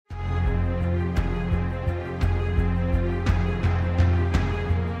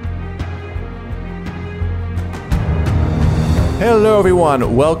Hello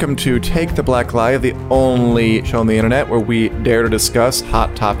everyone, welcome to Take the Black Lie, the only show on the internet where we dare to discuss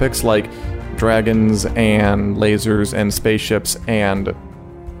hot topics like dragons and lasers and spaceships and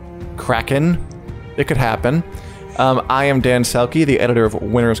Kraken. It could happen. I am Dan Selke, the editor of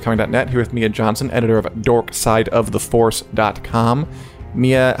winnerscoming.net, here with Mia Johnson, editor of dorksideoftheforce.com.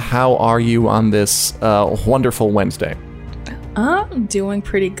 Mia, how are you on this wonderful Wednesday? I'm doing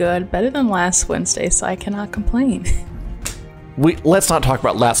pretty good, better than last Wednesday, so I cannot complain. Let's not talk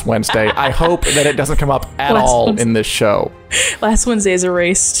about last Wednesday. I hope that it doesn't come up at all in this show. Last Wednesday is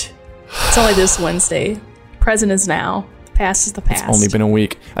erased. It's only this Wednesday. Present is now. Past is the past. It's only been a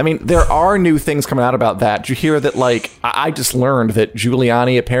week. I mean, there are new things coming out about that. Did you hear that, I just learned that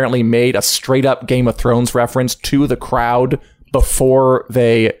Giuliani apparently made a straight-up Game of Thrones reference to the crowd before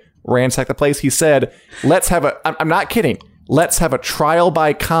they ransacked the place. He said, I'm not kidding, let's have a trial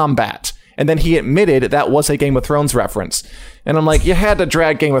by combat. And then he admitted that was a Game of Thrones reference. And I'm like, you had to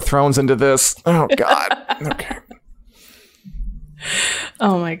drag Game of Thrones into this. Oh, God. Okay.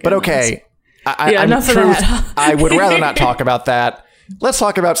 Oh, my goodness. But okay. Enough of that. I would rather not talk about that. Let's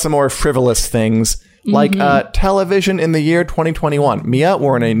talk about some more frivolous things, like television in the year 2021. Mia,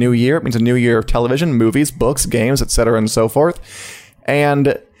 we're in a new year. It means a new year of television, movies, books, games, etc., and so forth.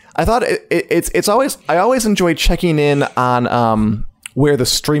 And I thought I always enjoy checking in on where the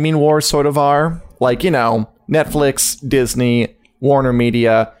streaming wars sort of are. Like, Netflix, Disney, Warner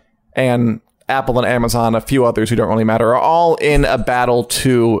Media, and Apple and Amazon, a few others who don't really matter, are all in a battle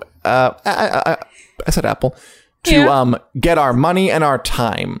to, I said Apple, to get our money and our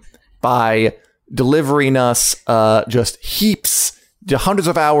time by delivering us just heaps, hundreds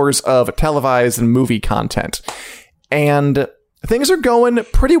of hours of televised and movie content. And things are going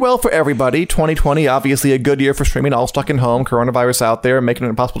pretty well for everybody. 2020, obviously a good year for streaming, all stuck in home, coronavirus out there, making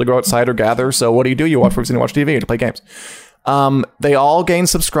it impossible to go outside or gather. So what do? You watch movies and you watch TV and you play games. They all gain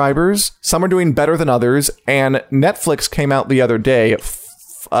subscribers. Some are doing better than others. And Netflix came out the other day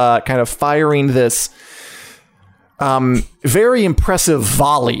kind of firing this very impressive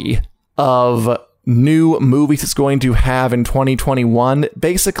volley of new movies it's going to have in 2021.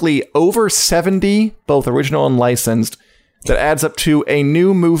 Basically over 70, both original and licensed, that adds up to a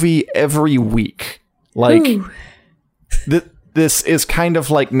new movie every week. This is kind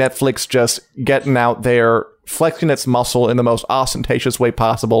of like Netflix just getting out there, flexing its muscle in the most ostentatious way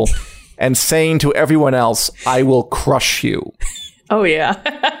possible, and saying to everyone else, I will crush you. Oh, yeah.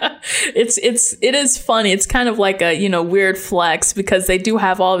 It is funny. It's kind of like a, weird flex because they do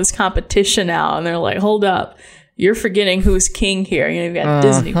have all this competition now, and they're like, hold up. You're forgetting who's king here. You've got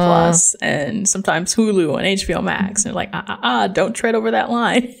Disney Plus and sometimes Hulu and HBO Max. And they're like, don't tread over that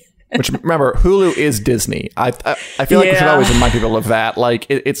line. Which, remember, Hulu is Disney. I feel like we should always remind people of that. Like,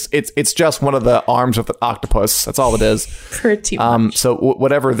 it's just one of the arms of the octopus. That's all it is. Pretty much. So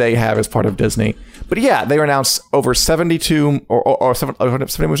whatever they have is part of Disney. But yeah, they announced over 72 or 70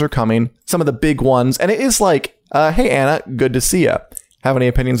 movies are coming. Some of the big ones. And it is like, hey, Anna, good to see you. Have any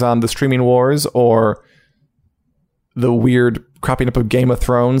opinions on the streaming wars or the weird cropping up of Game of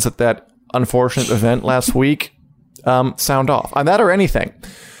Thrones at that unfortunate event last week? Sound off on that or anything.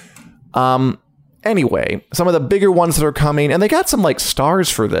 Anyway, some of the bigger ones that are coming, and they got some stars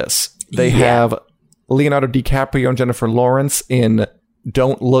for this. They have Leonardo DiCaprio and Jennifer Lawrence in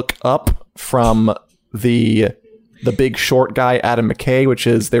Don't Look Up from the Big Short guy, Adam McKay, which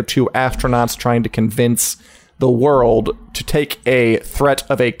is they're two astronauts trying to convince the world to take a threat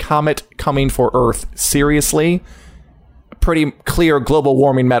of a comet coming for Earth seriously. Pretty clear global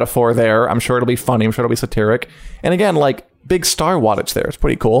warming metaphor there. I'm sure it'll be funny. I'm sure it'll be satiric. And again, big star wattage there. It's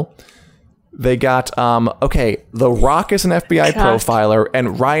pretty cool. They got, The Rock is an FBI profiler,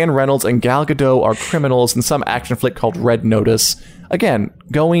 and Ryan Reynolds and Gal Gadot are criminals in some action flick called Red Notice. Again,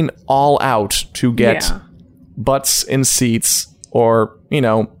 going all out to get butts in seats or,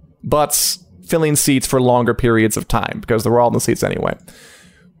 butts filling seats for longer periods of time because they're all in the seats anyway.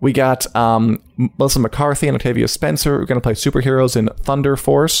 We got Melissa McCarthy and Octavia Spencer who are going to play superheroes in Thunder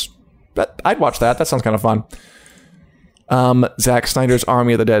Force. I'd watch that. That sounds kind of fun. Zack Snyder's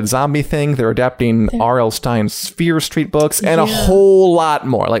Army of the Dead zombie thing. They're adapting R.L. Stein's Fear Street books and a whole lot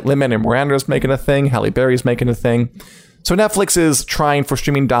more. Like Lin-Manuel Miranda's making a thing. Halle Berry's making a thing. So Netflix is trying for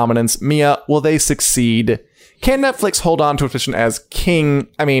streaming dominance. Mia, will they succeed? Can Netflix hold on to a position as king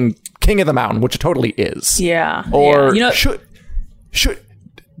of the mountain, which it totally is? Yeah. Or should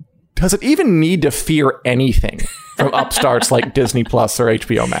does it even need to fear anything from upstarts like Disney Plus or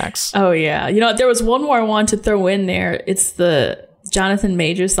HBO Max? Oh, yeah. There was one more I wanted to throw in there. It's the Jonathan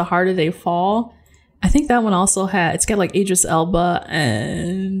Majors, The Harder They Fall. I think that one also it's got like Idris Elba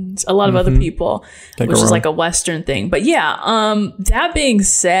and a lot of other people, which is like a Western thing. But yeah, that being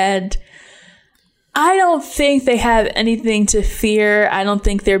said, I don't think they have anything to fear. I don't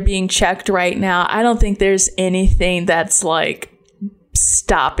think they're being checked right now. I don't think there's anything that's like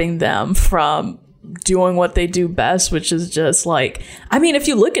stopping them from doing what they do best, which is just like, I mean, if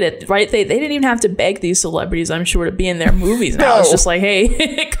you look at it, right, they didn't even have to beg these celebrities, I'm sure, to be in their movies now. It's just like,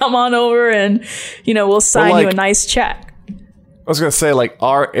 hey, come on over and, we'll sign you a nice check. I was going to say, like,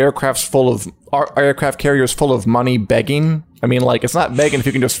 our aircraft carriers full of money begging? I mean, like, it's not begging if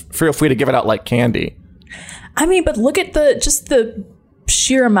you can just feel free to give it out like candy. I mean, but look at the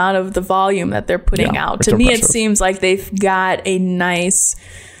sheer amount of the volume that they're putting out. To me, impressive. It seems like they've got a nice,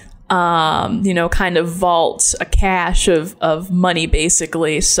 kind of vault, a cache of money,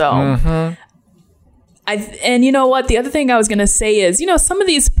 basically. So, and you know what? The other thing I was going to say is, some of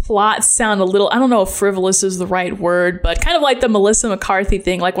these plots sound a little, I don't know if frivolous is the right word, but kind of like the Melissa McCarthy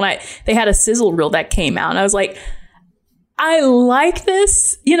thing. Like when they had a sizzle reel that came out, and I was like, I like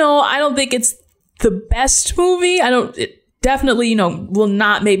this. I don't think it's the best movie. It definitely, will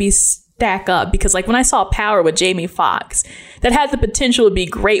not maybe stack up, because like when I saw Power with Jamie Foxx, that had the potential to be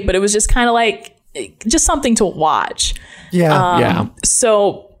great, but it was just kind of like just something to watch. Yeah.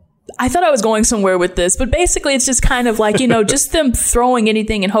 So I thought I was going somewhere with this, but basically it's just kind of like, just them throwing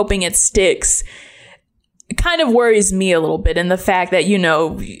anything and hoping it sticks. It kind of worries me a little bit, in the fact that,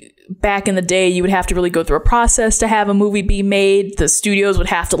 back in the day, you would have to really go through a process to have a movie be made. The studios would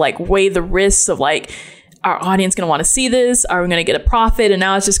have to like weigh the risks of like, our audience going to want to see this? Are we going to get a profit? And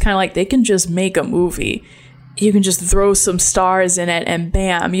now it's just kind of like, they can just make a movie. You can just throw some stars in it and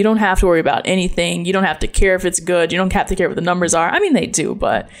bam, you don't have to worry about anything. You don't have to care if it's good. You don't have to care what the numbers are. I mean, they do,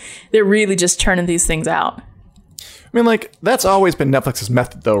 but they're really just turning these things out. I mean, like, that's always been Netflix's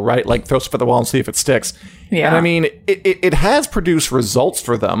method, though, right? Like, throw stuff at the wall and see if it sticks. Yeah. And I mean, it has produced results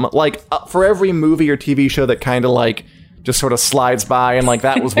for them. Like, for every movie or TV show that kind of, like, just sort of slides by and, like,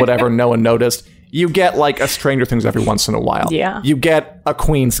 that was whatever, no one noticed, you get, like, a Stranger Things every once in a while. Yeah. You get a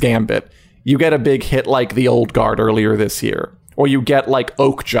Queen's Gambit. You get a big hit like The Old Guard earlier this year. Or you get, like,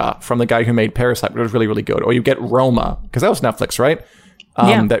 Okja from the guy who made Parasite, which was really, really good. Or you get Roma, because that was Netflix, right?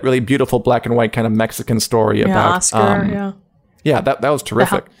 That really beautiful black and white kind of Mexican story about Oscar, that was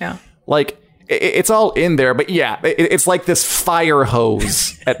terrific. Like, it's all in there, but it's like this fire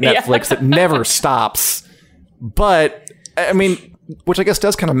hose at Netflix that never stops. But I mean, which I guess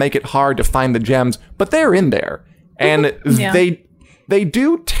does kind of make it hard to find the gems, but they're in there, and they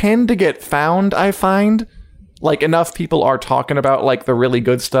do tend to get found. I find, like, enough people are talking about like the really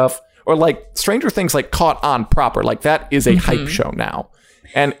good stuff, or like Stranger Things like caught on proper, like that is a hype show now.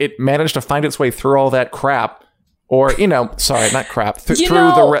 And it managed to find its way through all that crap, or, sorry, not crap,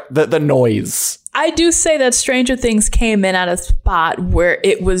 through the noise. I do say that Stranger Things came in at a spot where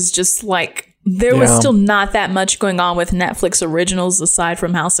it was just like, there was still not that much going on with Netflix originals aside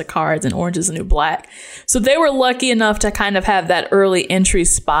from House of Cards and Orange is the New Black. So they were lucky enough to kind of have that early entry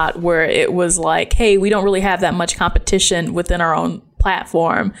spot where it was like, hey, we don't really have that much competition within our own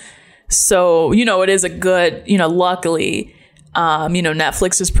platform. So, it is a good, luckily,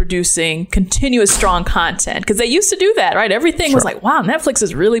 Netflix is producing continuous strong content, because they used to do that, right? Everything was like, wow, Netflix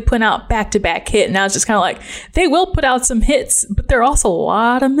is really putting out back-to-back hit. Now it's just kind of like, they will put out some hits, but there are also a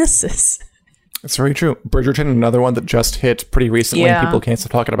lot of misses. That's very true. Bridgerton, another one that just hit pretty recently. Yeah. People can't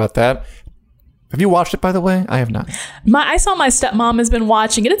stop talking about that. Have you watched it, by the way? I have not. I saw my stepmom has been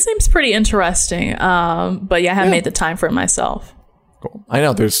watching it. It seems pretty interesting. But I haven't made the time for it myself. Cool. I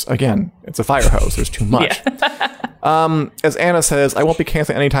know it's a fire hose. There's too much. As Anna says, I won't be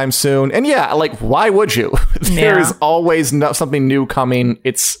canceling anytime soon. And like, why would you? There is always something new coming.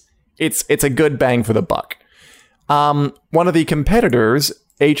 It's a good bang for the buck. One of the competitors,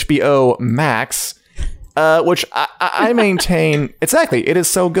 HBO Max, which I maintain, exactly, it is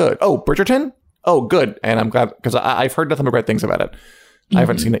so good. Oh, Bridgerton? Oh, good. And I'm glad, because I've heard nothing but great things about it. I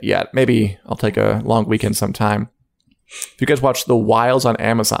haven't seen it yet. Maybe I'll take a long weekend sometime. If you guys watch The Wilds on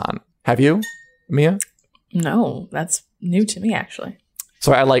Amazon, have you, Mia? No, that's new to me, actually.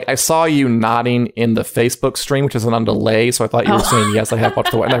 So I saw you nodding in the Facebook stream, which isn't on delay, so I thought you were saying, yes, I have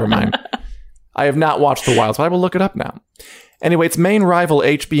watched The Wilds. Never mind. I have not watched The Wilds, but I will look it up now. Anyway, its main rival,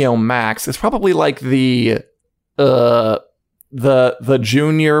 HBO Max, is probably like the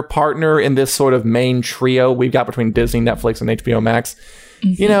junior partner in this sort of main trio we've got between Disney, Netflix, and HBO Max.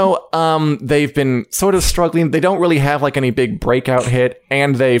 They've been sort of struggling. They don't really have like any big breakout hit,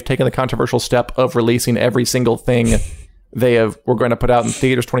 and they've taken the controversial step of releasing every single thing we're going to put out in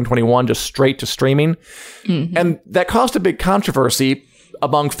theaters 2021 just straight to streaming. And that caused a big controversy.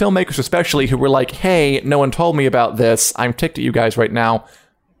 among filmmakers especially, who were like, hey, no one told me about this. I'm ticked at you guys right now.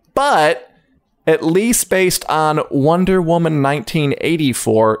 But at least based on Wonder Woman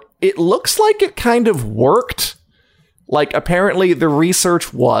 1984, it looks like it kind of worked. Like, apparently the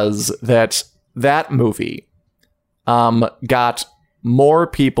research was that movie got more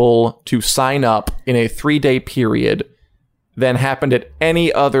people to sign up in a 3-day period than happened at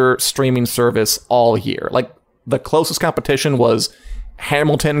any other streaming service all year. Like, the closest competition was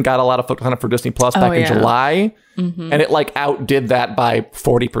Hamilton got a lot of folks on it for Disney Plus back in July, and it like outdid that by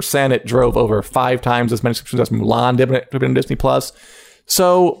 40%. It drove over 5 times as many subscriptions as Mulan did in Disney Plus.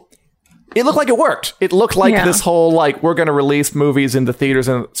 So it looked like it worked. It looked like this whole, like, we're going to release movies into theaters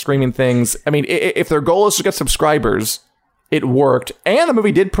and streaming things. I mean, if their goal is to get subscribers, it worked. And the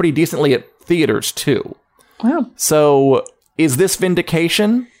movie did pretty decently at theaters, too. Wow. So is this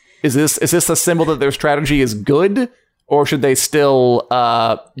vindication? Is this a symbol that their strategy is good? Or should they still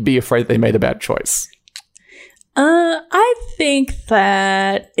be afraid they made a bad choice? I think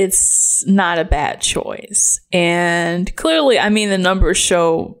that it's not a bad choice. And clearly, I mean, the numbers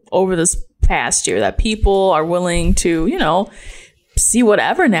show over this past year that people are willing to, you know, see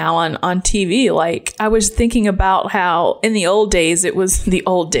whatever now on TV. Like, I was thinking about how in the old days, it was the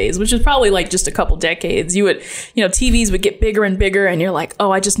old days, which is probably like just a couple decades. You would, you know, TVs would get bigger and bigger, and you're like, oh,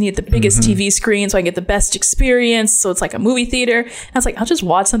 I just need the biggest TV screen so I get the best experience. So it's like a movie theater. And I was like, I'll just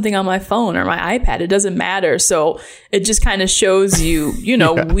watch something on my phone or my iPad. It doesn't matter. So it just kind of shows you, you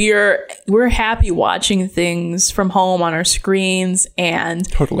know, we're happy watching things from home on our screens, and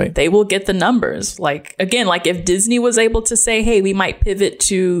they will get the numbers. Like, again, like if Disney was able to say, hey, we might pivot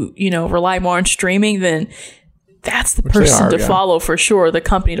to, you know, rely more on streaming, then that's the person to follow for sure, the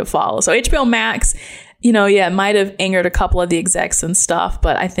company to follow. So HBO Max, you know, it might have angered a couple of the execs and stuff,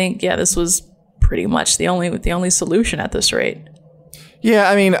 but I think, this was pretty much the only solution at this rate. Yeah,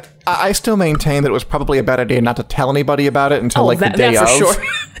 I mean, I still maintain that it was probably a bad idea not to tell anybody about it until the day of. For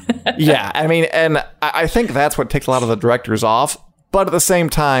sure. Yeah, I mean, and I think that's what takes a lot of the directors off. But at the same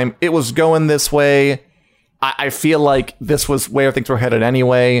time, it was going this way. I feel like this was where things were headed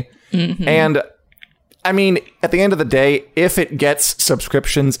anyway. And I mean, at the end of the day, if it gets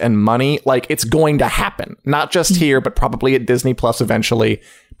subscriptions and money, like, it's going to happen. Not just here, but probably at Disney Plus eventually.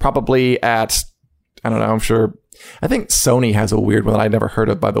 Probably at, I don't know, I'm sure. I think Sony has a weird one that I'd never heard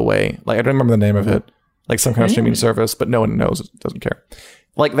of, by the way. Like, I don't remember the name of it. Like some kind of streaming service, but no one knows. Doesn't care.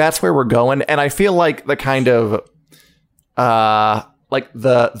 Like, that's where we're going. And I feel like the kind of, like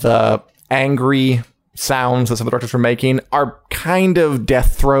the angry sounds that some of the directors were making are kind of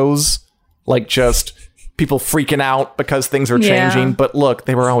death throes, like just people freaking out because things are changing. But look,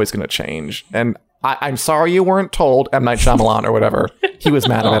 they were always going to change. And I'm sorry you weren't told, M. Night Shyamalan or whatever. He was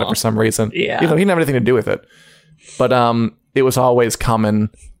mad about it for some reason. Even though he didn't have anything to do with it. But it was always coming,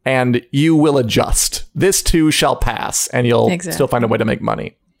 and you will adjust. This too shall pass, and you'll still find a way to make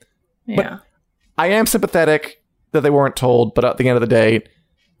money. But I am sympathetic that they weren't told, but at the end of the day,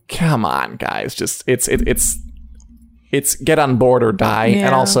 come on, guys. Just it's get on board or die.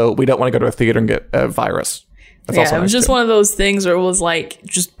 And also, we don't want to go to a theater and get a virus. That's also it was just one of those things where it was like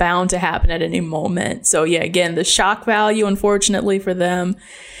just bound to happen at any moment. So again, the shock value, unfortunately for them,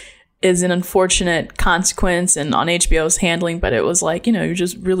 is an unfortunate consequence and on HBO's handling. But it was like, you know, you're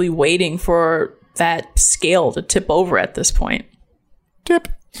just really waiting for that scale to tip over at this point. Tip.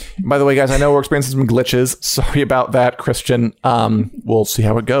 By the way, guys, I know we're experiencing some glitches. Sorry about that, Christian. We'll see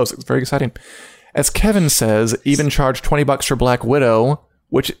how it goes. It's very exciting. As Kevin says, even charge $20 for Black Widow,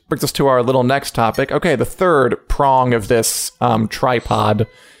 which brings us to our little next topic. Okay, the third prong of this tripod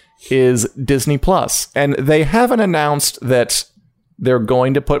is Disney Plus, and they haven't announced that they're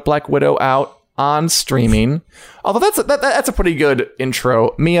going to put Black Widow out on streaming. Although that's a pretty good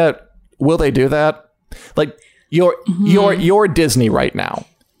intro. Mia, will they do that? Like, you're Disney right now.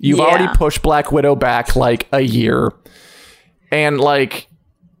 You've already pushed Black Widow back like a year. And like,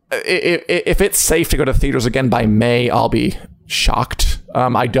 if it's safe to go to theaters again by May, I'll be shocked.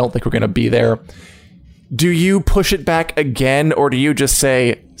 I don't think we're going to be there. Do you push it back again, or do you just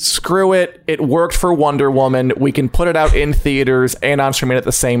say, screw it, it worked for Wonder Woman, we can put it out in theaters and on streaming at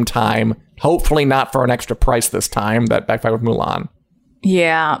the same time, hopefully not for an extra price this time, that backfired with Mulan?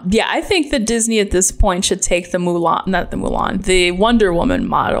 Yeah, I think that Disney at this point should take the Wonder Woman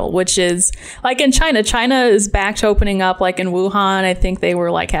model, which is like in China. China is back to opening up, like in Wuhan. I think they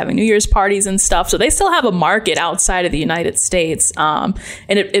were like having New Year's parties and stuff. So they still have a market outside of the United States. And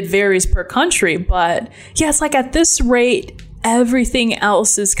it varies per country. But yes, like at this rate, everything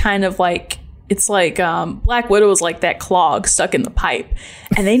else is kind of like it's like Black Widow is like that clog stuck in the pipe,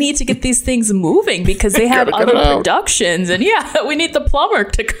 and they need to get these things moving because they have other productions, and we need the plumber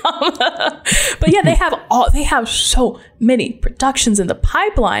to come. But yeah, they have so many productions in the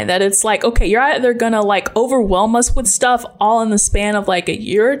pipeline that it's like, okay, you're either gonna like overwhelm us with stuff all in the span of like a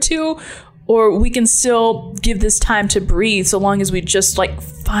year or two, or we can still give this time to breathe so long as we just like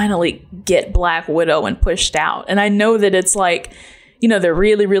finally get Black Widow and pushed out. And I know that it's like, they're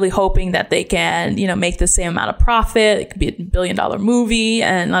really, really hoping that they can, make the same amount of profit. It could be $1 billion movie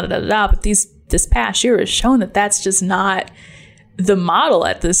and But this past year has shown that that's just not the model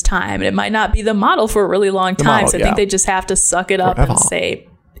at this time. And it might not be the model for a really long time. So I think they just have to suck it up and say,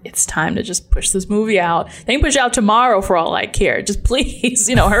 it's time to just push this movie out. They can push it out tomorrow for all I care. Just please,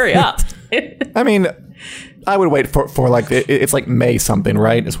 hurry up. I mean, I would wait for like, it's like May something,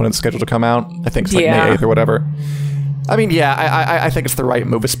 right? It's when it's scheduled to come out. I think it's like May 8th or whatever. I mean, I think it's the right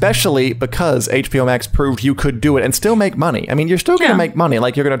move, especially because HBO Max proved you could do it and still make money. I mean, you're still going to make money.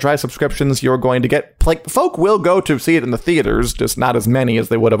 Like, you're going to drive subscriptions. You're going to get, like, folk will go to see it in the theaters, just not as many as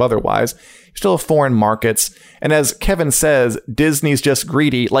they would have otherwise. You still have foreign markets. And as Kevin says, Disney's just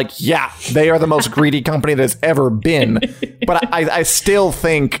greedy. Like, yeah, they are the most greedy company there's ever been. But I still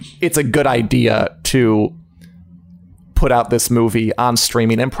think it's a good idea to put out this movie on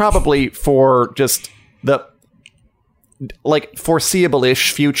streaming, and probably for just the like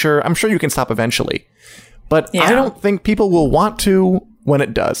foreseeable-ish future. I'm sure you can stop eventually, but I don't think people will want to when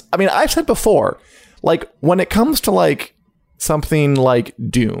it does. I mean, I've said before, like, when it comes to like something like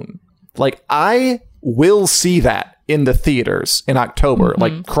Dune, like, I will see that in the theaters in October.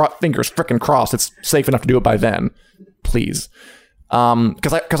 Like, fingers frickin' crossed it's safe enough to do it by then, please.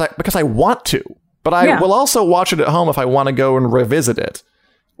 Because I want to, but I will also watch it at home if I want to go and revisit it.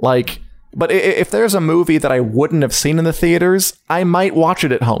 Like, but if there's a movie that I wouldn't have seen in the theaters, I might watch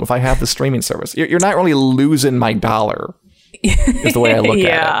it at home if I have the streaming service. You're not really losing my dollar, is the way I look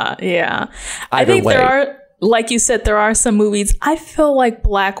at it. Yeah. I think there are, like you said, there are some movies. I feel like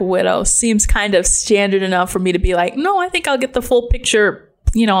Black Widow seems kind of standard enough for me to be like, no, I think I'll get the full picture,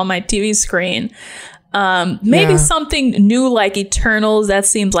 on my TV screen. Maybe something new like Eternals. That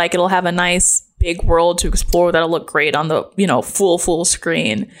seems like it'll have a nice big world to explore that'll look great on the full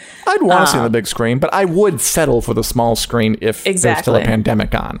screen. I'd want to see on the big screen, but I would settle for the small screen if there's still a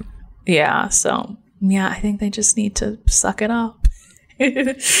pandemic on. Yeah, so I think they just need to suck it up.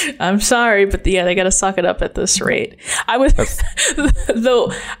 I'm sorry, but they gotta suck it up at this rate. I was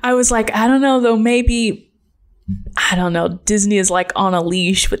like, I don't know though, maybe, I don't know, Disney is like on a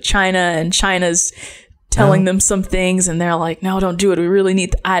leash with China, and China's telling them some things, and they're like, no, don't do it. We really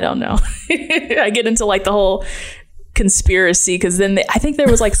need I don't know. I get into like the whole conspiracy, because then I think there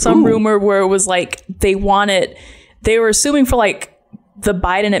was like some rumor where it was like they were assuming for like the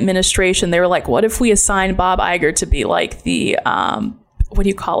Biden administration, they were like, what if we assign Bob Iger to be like the what do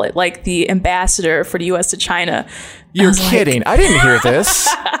you call it? Like the ambassador for the U.S. to China. You're kidding. Like, I didn't hear this.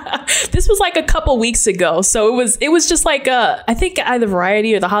 This was like a couple weeks ago. So it was just like, I think either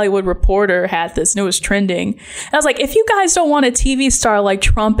Variety or the Hollywood Reporter had this, and it was trending. And I was like, if you guys don't want a TV star like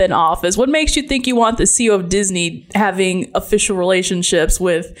Trump in office, what makes you think you want the CEO of Disney having official relationships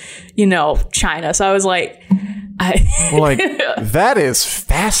with, China? So I was like, that is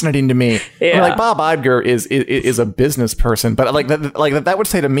fascinating to me. Yeah. I mean, like, Bob Iger is a business person, but that would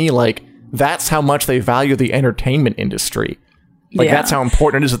say to me, like, that's how much they value the entertainment industry. Like, that's how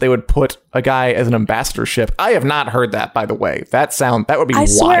important it is that they would put a guy as an ambassadorship. I have not heard that, by the way. That would be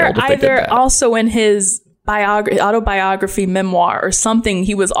wild if they did that. Also in his autobiography memoir or something,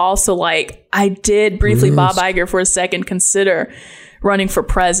 he was also like, I did briefly, Bob Iger, for a second consider running for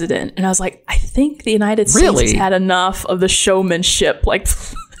president. And I was like, I think the United States has had enough of the showmanship. Like,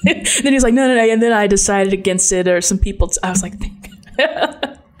 then he's like, no. And then I decided against it, or some people, I was like,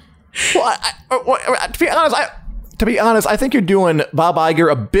 to be honest, I think you're doing Bob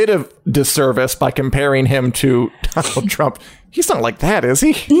Iger a bit of disservice by comparing him to Donald Trump. He's not like that, is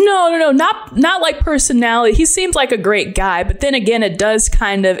he? No, not like personality. He seems like a great guy, but then again, it does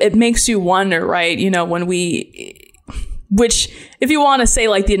it makes you wonder, right? Which, if you want to say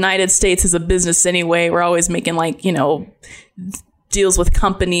like the United States is a business anyway, we're always making like, deals with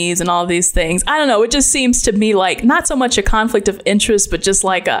companies and all these things. I don't know. It just seems to me like not so much a conflict of interest, but just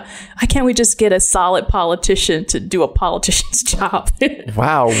like why can't we just get a solid politician to do a politician's job?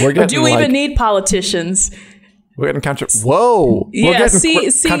 Wow. We're getting, or do we even need politicians? We're getting Whoa. We're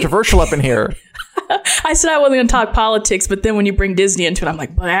getting controversial up in here. I said I wasn't going to talk politics, but then when you bring Disney into it, I'm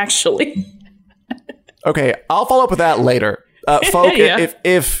like, but actually. Okay, I'll follow up with that later. Folk,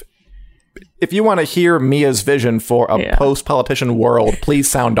 if you want to hear Mia's vision for a post-politician world, please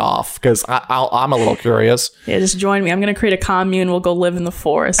sound off, because I'm a little curious. Yeah, just join me. I'm going to create a commune. We'll go live in the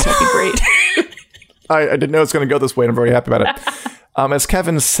forest. It'll be great. I didn't know it's going to go this way, and I'm very happy about it. As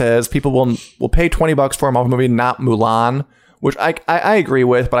Kevin says, people will pay $20 for a Marvel movie, not Mulan, which I agree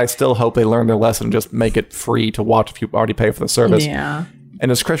with, but I still hope they learn their lesson and just make it free to watch if you already pay for the service. Yeah. And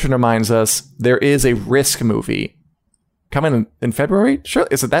as Christian reminds us, there is a Risk movie coming in February. Sure,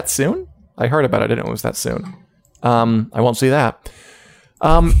 is it that soon? I heard about it. I didn't know it was that soon. I won't see that.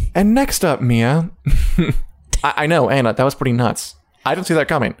 And next up, Mia. I know, Anna, that was pretty nuts. I didn't see that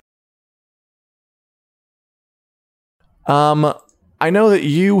coming. I know that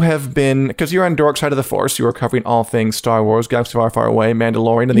you have been, because you're on Dork Side of the Force, you are covering all things Star Wars, Galaxy Far, Far Away,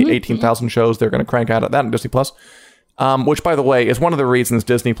 Mandalorian, and the 18,000 shows they're going to crank out of that on Disney Plus. Which, by the way, is one of the reasons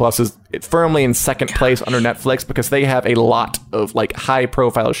Disney Plus is firmly in second place under Netflix, because they have a lot of like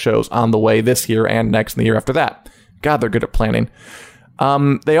high-profile shows on the way this year and next and the year after that. God, they're good at planning.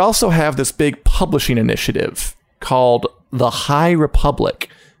 They also have this big publishing initiative called The High Republic.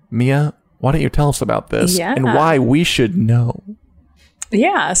 Mia, why don't you tell us about this and why we should know?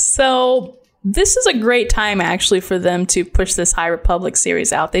 Yeah, so this is a great time, actually, for them to push this High Republic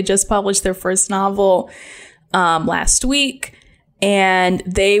series out. They just published their first novel last week, and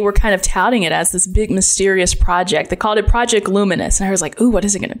they were kind of touting it as this big mysterious project. They called it Project Luminous, and I was like, ooh, what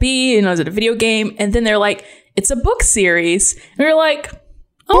is it going to be? You know, is it a video game? And then they're like, it's a book series. And we were like,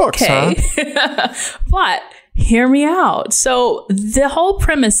 okay. Books, huh? But hear me out. So the whole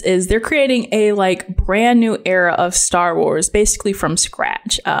premise is they're creating a like brand new era of Star Wars, basically from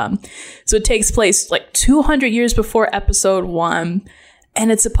scratch. So it takes place like 200 years before Episode 1.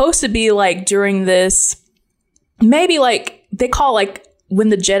 And it's supposed to be like during this, maybe like they call like when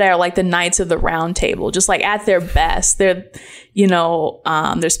the Jedi are like the Knights of the Round Table, just like at their best. They're, you know,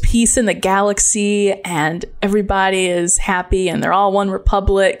 there's peace in the galaxy and everybody is happy and they're all one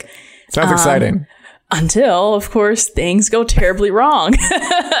republic. Sounds exciting. Until, of course, things go terribly wrong.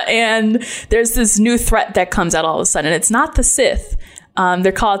 And there's this new threat that comes out all of a sudden. It's not the Sith.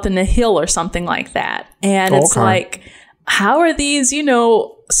 They're called the Nihil or something like that. And it's like, how are these, you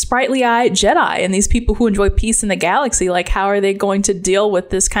know, sprightly-eyed Jedi and these people who enjoy peace in the galaxy, like, how are they going to deal with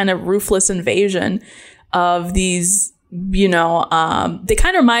this kind of ruthless invasion of these, you know, they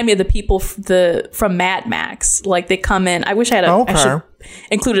kind of remind me of the people from Mad Max. Like, they come in. I wish I had I should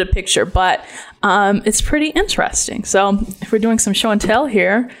included a picture, but it's pretty interesting. So if we're doing some show and tell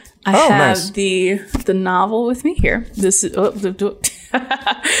here, I have the novel with me here. This is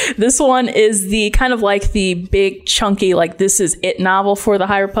this one is the kind of like the big chunky, like this is it novel for the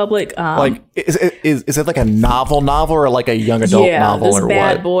High Republic. Like is it like a novel or like a young adult novel or what? This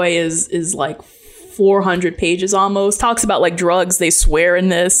bad boy is like 400 pages almost. Talks about like drugs. They swear in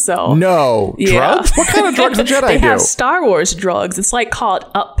this. So drugs? What kind of drugs do Jedi they do? have Star Wars drugs. It's like called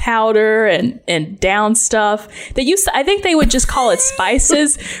up powder and down stuff. They used to, I think they would just call it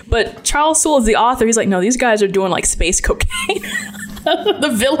spices, but Charles Soule is the author. He's like, no, these guys are doing like space cocaine. The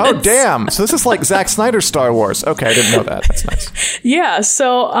villains. Oh, damn. So this is like Zack Snyder's Star Wars. Okay, I didn't know that. That's nice. Yeah,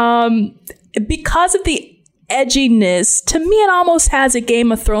 so because of the edginess, to me it almost has a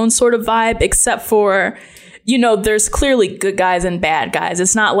Game of Thrones sort of vibe, except for, you know, there's clearly good guys and bad guys.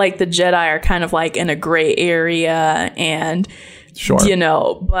 It's not like the Jedi are kind of like in a gray area and you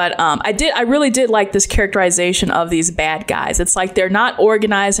know, but I really did like this characterization of these bad guys. It's like they're not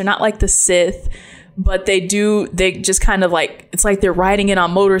organized, they're not like the Sith, but they just kind of like, it's like they're riding in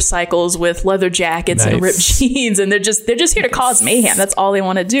on motorcycles with leather jackets and ripped jeans, and they're just here to cause mayhem. That's all they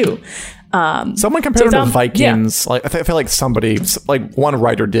want to do. Someone compared them to Vikings. Yeah. Like I feel like somebody, like one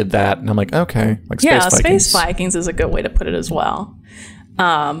writer did that, and I'm like, okay, like Space Vikings. Space Vikings is a good way to put it as well.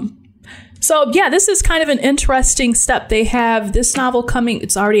 So yeah, this is kind of an interesting step. They have this novel coming.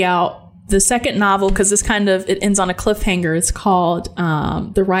 It's already out. The second novel, because it ends on a cliffhanger. It's called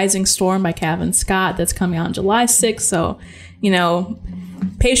The Rising Storm by Cavan Scott. That's coming out on July 6th. So, you know,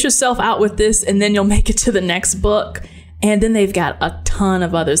 pace yourself out with this, and then you'll make it to the next book. And then they've got a ton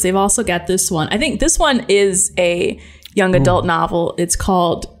of others. They've also got this one. I think this one is a young adult novel. It's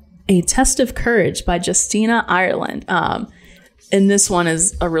called A Test of Courage by Justina Ireland. And this one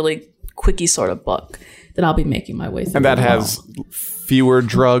is a really quickie sort of book that I'll be making my way through. And that has fewer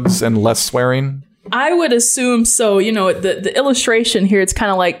drugs and less swearing? I would assume so. You know, the illustration here, it's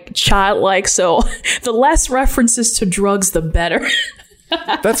kind of like childlike. So the less references to drugs, the better.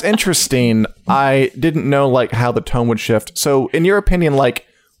 That's interesting. I didn't know like how the tone would shift. So in your opinion, like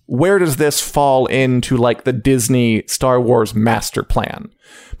where does this fall into like the Disney Star Wars master plan?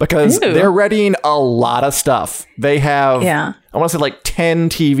 Because they're readying a lot of stuff. They have I want to say like 10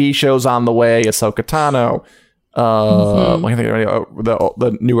 TV shows on the way. Ahsoka Tano, what can I think of?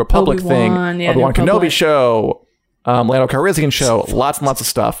 The New Republic Obi-Wan, thing, yeah, Obi-Wan New Kenobi Republic. show, Lando Calrissian show, lots and lots of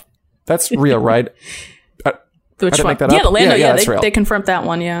stuff. That's real, right? Which didn't one? make that Yeah, up. the Lando. Yeah, Yeah, that's real. they confirmed that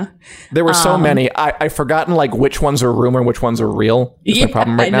one. Yeah. There were so many. I've forgotten like which ones are rumor and which ones are real. That's my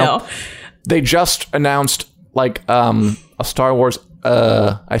problem right I now. know. They just announced like a Star Wars,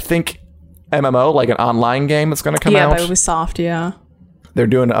 I think MMO, like an online game that's going to come out. Yeah, by Ubisoft. Yeah. They're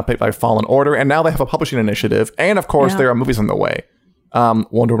doing an update by Fallen Order, and now they have a publishing initiative. And of course, Yeah. there are movies on the way.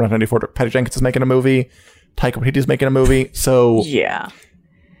 Wonder Woman 94, Patty Jenkins is making a movie. Taika Waititi is making a movie. So, Yeah.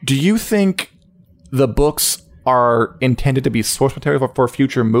 do you think the books are intended to be source material for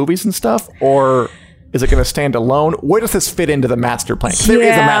future movies and stuff, or is it going to stand alone? Where does this fit into the master plan? 'Cause there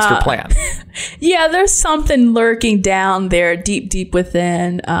is a Yeah. master plan. Yeah, there's something lurking down there, deep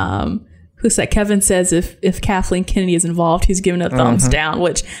within. Who's that? Kevin says if Kathleen Kennedy is involved, he's giving a thumbs down,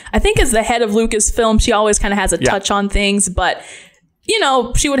 which I think is the head of Lucasfilm. She always kind of has a touch on things, but you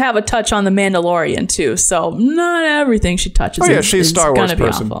know, she would have a touch on The Mandalorian too. So not everything she touches She's a Star Wars gonna be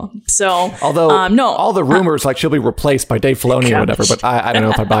person. awful. So Although no, all the rumors like she'll be replaced by Dave Filoni or whatever, but I don't know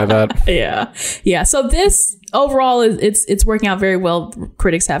if I buy that. yeah. So this overall it's working out very well.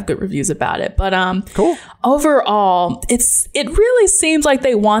 Critics have good reviews about it, but Cool. overall, it really seems like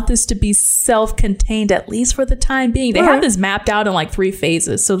they want this to be self-contained, at least for the time being. They have this mapped out in like 3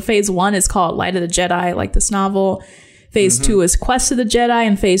 phases. So phase 1 is called Light of the Jedi, like this novel. Phase 2 is Quest of the Jedi,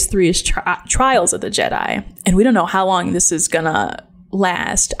 and phase 3 is Trials of the Jedi. And we don't know how long this is gonna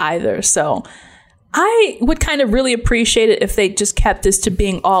last either. So I would kind of really appreciate it if they just kept this to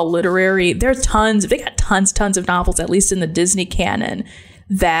being all literary. They got tons of novels, at least in the Disney canon,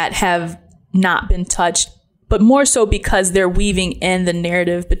 that have not been touched, but more so because they're weaving in the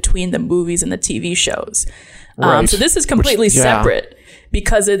narrative between the movies and the TV shows. Right. So this is completely separate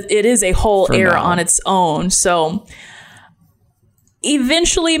because it is a whole era on its own. So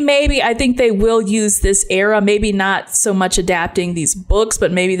eventually, maybe I think they will use this era, maybe not so much adapting these books,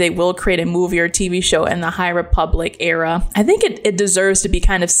 but maybe they will create a movie or TV show in the High Republic era. I think it deserves to be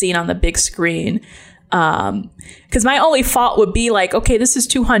kind of seen on the big screen. Because my only thought would be like, okay, this is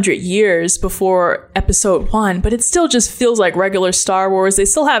 200 years before episode 1, but it still just feels like regular Star Wars. They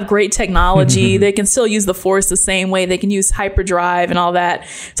still have great technology. They can still use the Force the same way. They can use hyperdrive and all that.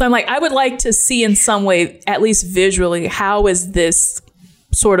 So I'm like, I would like to see in some way, at least visually, how is this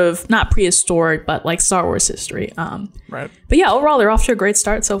sort of not prehistoric, but like Star Wars history. Right. But yeah, overall, they're off to a great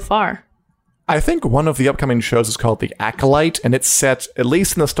start so far. I think one of the upcoming shows is called The Acolyte, and it's set at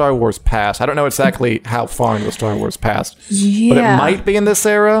least in the Star Wars past. I don't know exactly how far into the Star Wars past, but it might be in this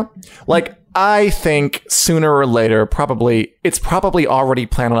era. Like, I think sooner or later, it's probably already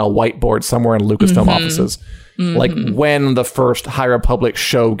planned on a whiteboard somewhere in Lucasfilm offices. Like, when the first High Republic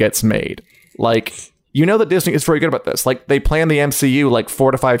show gets made. Like, you know that Disney is very good about this. Like, they plan the MCU like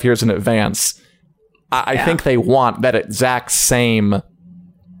 4 to 5 years in advance. I think they want that exact same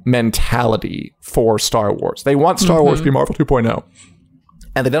mentality for Star Wars. They want Star Wars to be Marvel 2.0.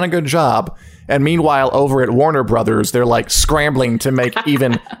 And they've done a good job. And meanwhile, over at Warner Brothers, they're like scrambling to make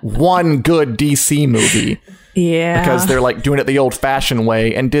even one good DC movie. Yeah. Because they're like doing it the old fashioned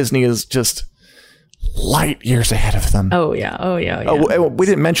way. And Disney is just light years ahead of them. Oh, yeah. Oh, we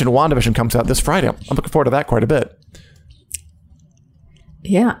didn't mention WandaVision comes out this Friday. I'm looking forward to that quite a bit.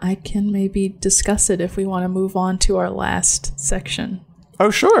 Yeah, I can maybe discuss it if we want to move on to our last section. Oh,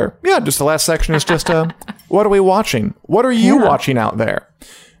 sure. Yeah, just the last section is just, what are we watching? What are you watching out there?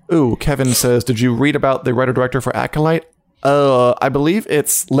 Ooh, Kevin says, did you read about the writer-director for Acolyte? I believe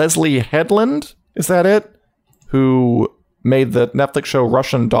it's Leslie Headland. Is that it? Who made the Netflix show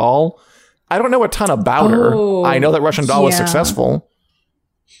Russian Doll. I don't know a ton about her. I know that Russian Doll was successful.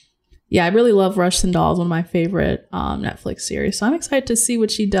 Yeah, I really love Russian Doll. It's one of my favorite Netflix series. So I'm excited to see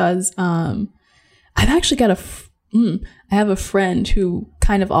what she does. I've actually got I have a friend who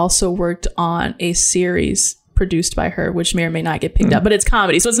kind of also worked on a series produced by her, which may or may not get picked up, but it's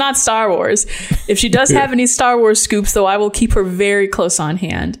comedy. So it's not Star Wars. If she does have any Star Wars scoops, though, I will keep her very close on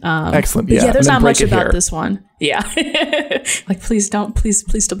hand. Excellent. But yeah, there's not much about here. this one. Yeah. Like, please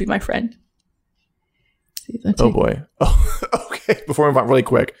still be my friend. Oh boy. Oh, okay. Before we move on really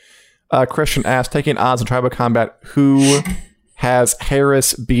quick, Christian asked, taking odds in tribal combat, who has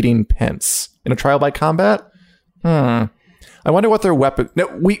Harris beating Pence in a trial by combat? I wonder what their weapon. No,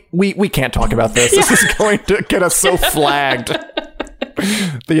 we can't talk about this. This is going to get us so flagged.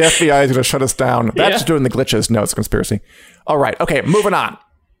 The FBI is going to shut us down. That's just doing the glitches. No, it's a conspiracy. All right. Okay. Moving on.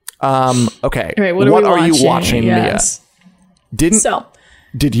 Okay. All right, what are you watching, yes. Mia?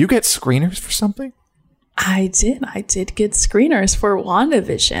 Did you get screeners for something? I did get screeners for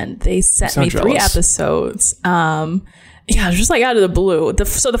WandaVision. They sent me 3 episodes. Yeah, just like out of the blue.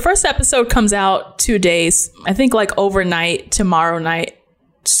 So the first episode comes out 2 days, I think like overnight, tomorrow night.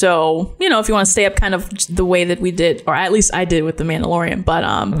 So, you know, if you want to stay up kind of the way that we did, or at least I did with The Mandalorian. But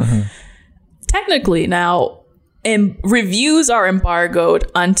technically now, and reviews are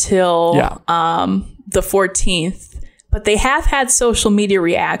embargoed until the 14th. But they have had social media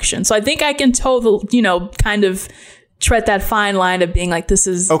reaction. So I think I can kind of tread that fine line of being like, this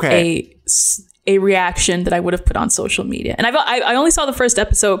is a reaction that I would have put on social media. And I only saw the first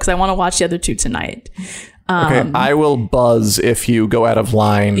episode because I want to watch the other 2 tonight. Okay, I will buzz if you go out of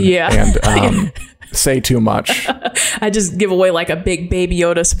line and say too much. I just give away like a big Baby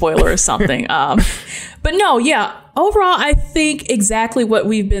Yoda spoiler or something. But no, yeah. Overall, I think exactly what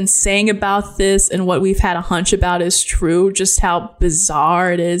we've been saying about this and what we've had a hunch about is true. Just how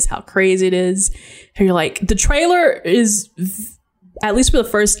bizarre it is, how crazy it is. How you're like, the trailer is, at least for the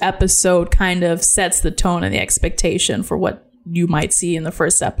first episode, kind of sets the tone and the expectation for what you might see in the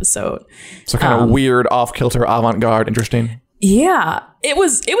first episode. So kind of weird, off-kilter, avant-garde, interesting. Yeah, it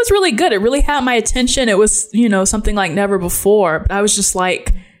was really good. It really had my attention. It was, something like never before. But I was just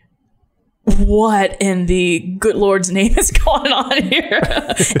like, what in the good Lord's name is going on here?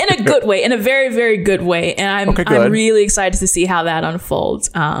 In a good way, in a very, very good way. And I'm really excited to see how that unfolds.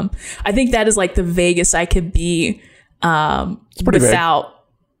 I think that is like the vaguest I could be without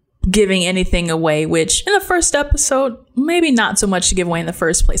giving anything away, which in the first episode, maybe not so much to give away in the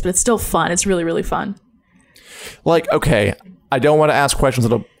first place, but it's still fun. It's really, really fun. Like, okay, I don't want to ask questions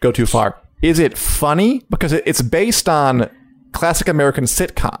that'll go too far. Is it funny? Because it's based on classic American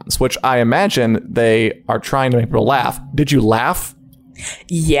sitcoms, which I imagine they are trying to make people laugh. Did you laugh?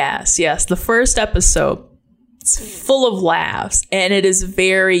 Yes. The first episode, it's full of laughs, and it is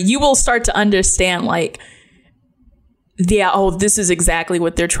you will start to understand, like, this is exactly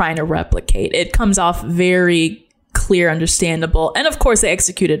what they're trying to replicate. It comes off very clear, understandable, and of course they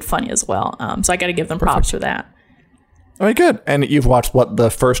executed funny as well. So I got to give them props for that. All right, good. And you've watched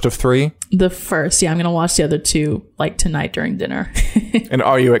the first of 3? The first, yeah. I'm gonna watch the other 2 like tonight during dinner. And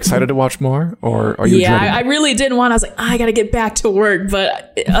are you excited to watch more, or are you? Yeah, I really didn't want. I was like, I got to get back to work,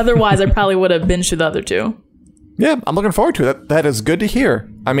 but otherwise I probably would have binged the other 2. Yeah, I'm looking forward to it. That is good to hear.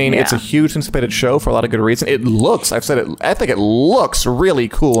 I mean, it's a huge anticipated show for a lot of good reason. I think it looks really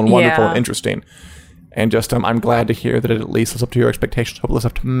cool and wonderful and interesting. And just, I'm glad to hear that it at least lives up to your expectations. Hope it lives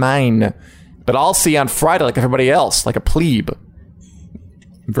up to mine. But I'll see you on Friday like everybody else, like a plebe.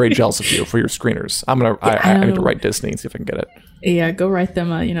 I'm very jealous of you for your screeners. I need to write Disney and see if I can get it. Yeah, go write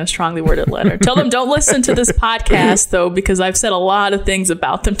them a strongly worded letter. Tell them don't listen to this podcast, though, because I've said a lot of things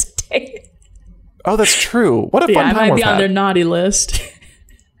about them today. Oh, that's true. What a fun time I might be on had. their naughty list.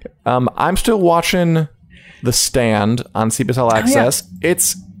 I'm still watching The Stand on CBS All Access. Oh, yeah.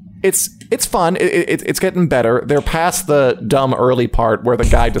 It's fun. It's getting better. They're past the dumb early part where the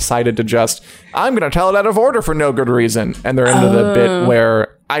guy decided to just, I'm going to tell it out of order for no good reason. And they're into the bit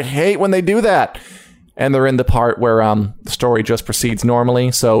where I hate when they do that. And they're in the part where the story just proceeds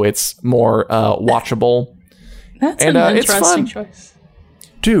normally. So it's more watchable. That's an interesting choice.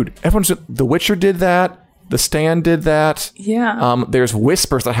 Dude, The Witcher did that. The Stand did that. Yeah. There's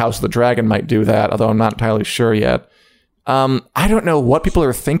whispers that House of the Dragon might do that, although I'm not entirely sure yet. I don't know what people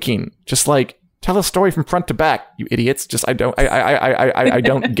are thinking. Just like, tell a story from front to back, you idiots. Just I don't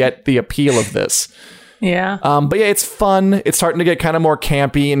get the appeal of this. Yeah. But yeah, it's fun. It's starting to get kind of more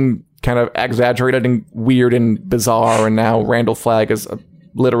campy and kind of exaggerated and weird and bizarre. And now Randall Flagg is a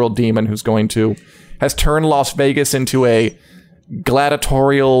literal demon has turned Las Vegas into a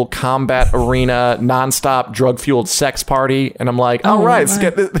gladiatorial combat arena, nonstop drug-fueled sex party. And I'm like, all right,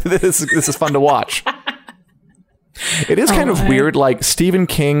 this is fun to watch. It is kind of weird, like Stephen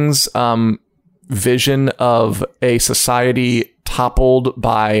King's vision of a society toppled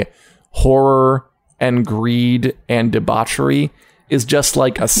by horror and greed and debauchery is just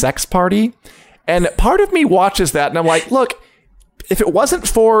like a sex party. And part of me watches that and I'm like, look, if it wasn't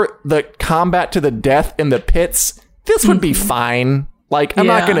for the combat to the death in the pits, this would be fine. Like, I'm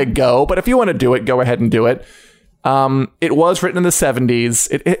not going to go, but if you want to do it, go ahead and do it. It was written in the 70s.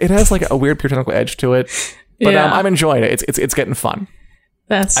 It has like a weird puritanical edge to it. But I'm enjoying it. It's getting fun.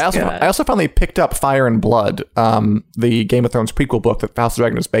 I also finally picked up Fire and Blood, the Game of Thrones prequel book that House of the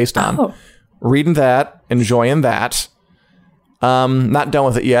Dragon is based on. Oh. Reading that, enjoying that. Not done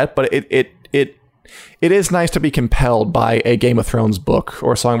with it yet, but it is nice to be compelled by a Game of Thrones book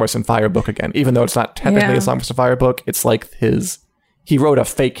or a Song of Ice and Fire book again, even though it's not technically a Song of Ice and Fire book. It's like he wrote a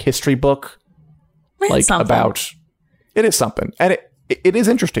fake history book, it is something, and it is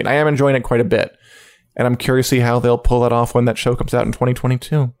interesting. I am enjoying it quite a bit. And I'm curious to see how they'll pull that off when that show comes out in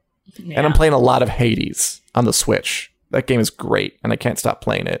 2022. Yeah. And I'm playing a lot of Hades on the Switch. That game is great, and I can't stop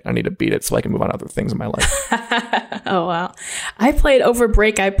playing it. I need to beat it so I can move on to other things in my life. Oh, wow. I played over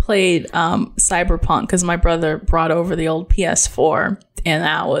break. I played Cyberpunk because my brother brought over the old PS4, and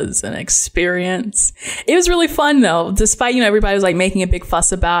that was an experience. It was really fun, though, despite, everybody was like making a big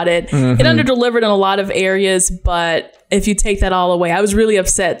fuss about it. Mm-hmm. It underdelivered in a lot of areas, but if you take that all away, I was really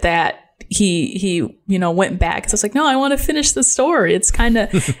upset that he went back, because I was like, no, I want to finish the story. It's kind of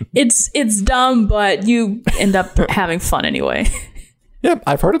it's dumb, but you end up having fun anyway. Yeah,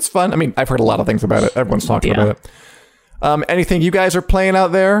 I've heard it's fun. I mean, I've heard a lot of things about it. Everyone's talking about it. Anything you guys are playing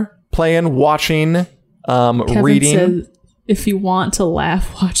out there? Playing, watching, Kevin reading? Says, if you want to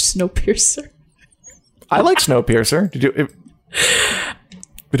laugh, watch Snowpiercer. I like Snowpiercer.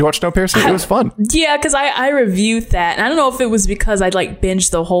 Did you watch Snowpiercer? It was fun. Yeah, because I reviewed that. And I don't know if it was because I'd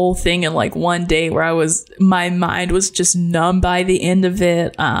binged the whole thing in one day where my mind was just numb by the end of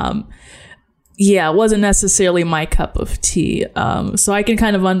it. It wasn't necessarily my cup of tea. So I can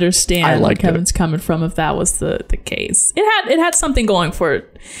kind of understand where Kevin's coming from if that was the case. It had something going for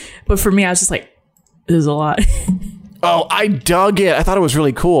it. But for me, I was just like, this is a lot. Oh, I dug it. I thought it was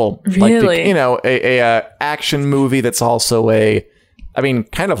really cool. Really? A action movie that's also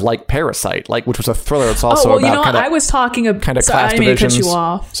kind of like Parasite, which was a thriller. It's also about I was talking about kind of sorry, class I didn't mean divisions. to cut you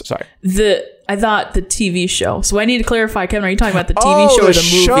off. Sorry. I thought the TV show. So I need to clarify, Kevin, are you talking about the TV show or the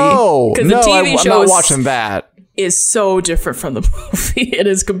movie? Because the TV show I'm not watching that. Is so different from the movie.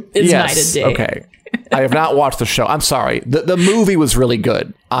 It's night and day. Okay. I have not watched the show. I'm sorry. The movie was really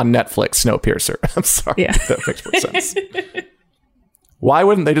good on Netflix, Snowpiercer. I'm sorry. Yeah. That makes more sense. Why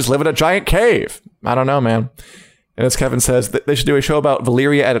wouldn't they just live in a giant cave? I don't know, man. And as Kevin says, they should do a show about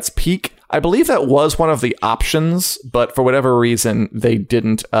Valyria at its peak. I believe that was one of the options, but for whatever reason, they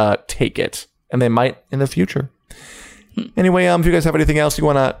didn't take it. And they might in the future. Anyway, if you guys have anything else you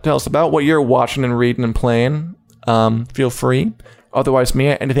want to tell us about, what you're watching and reading and playing, feel free. Otherwise,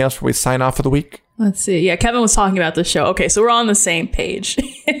 Mia, anything else before we sign off for the week? Let's see. Yeah, Kevin was talking about the show. Okay, so we're on the same page.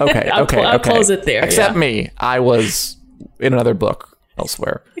 Okay, I'll close it there. Except me. I was in another book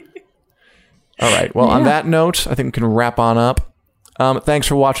elsewhere. All right. Well, on that note, I think we can wrap on up. Thanks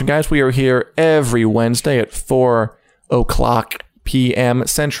for watching, guys. We are here every Wednesday at 4:00 p.m.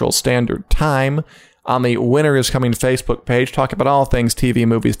 Central Standard Time on the Winter is Coming Facebook page, talking about all things TV,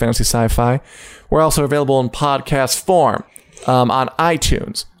 movies, fantasy, sci-fi. We're also available in podcast form on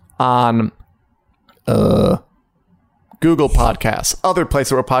iTunes, on Google Podcasts, other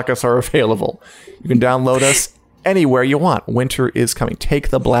places where podcasts are available. You can download us anywhere you want. Winter is Coming. Take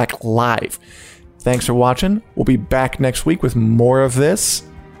the Black live. Thanks for watching. We'll be back next week with more of this.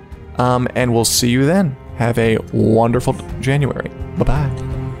 And we'll see you then. Have a wonderful January. Bye-bye.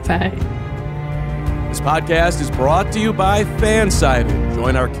 Bye. This podcast is brought to you by Fansided.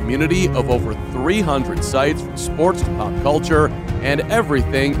 Join our community of over 300 sites from sports to pop culture and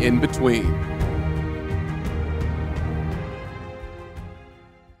everything in between.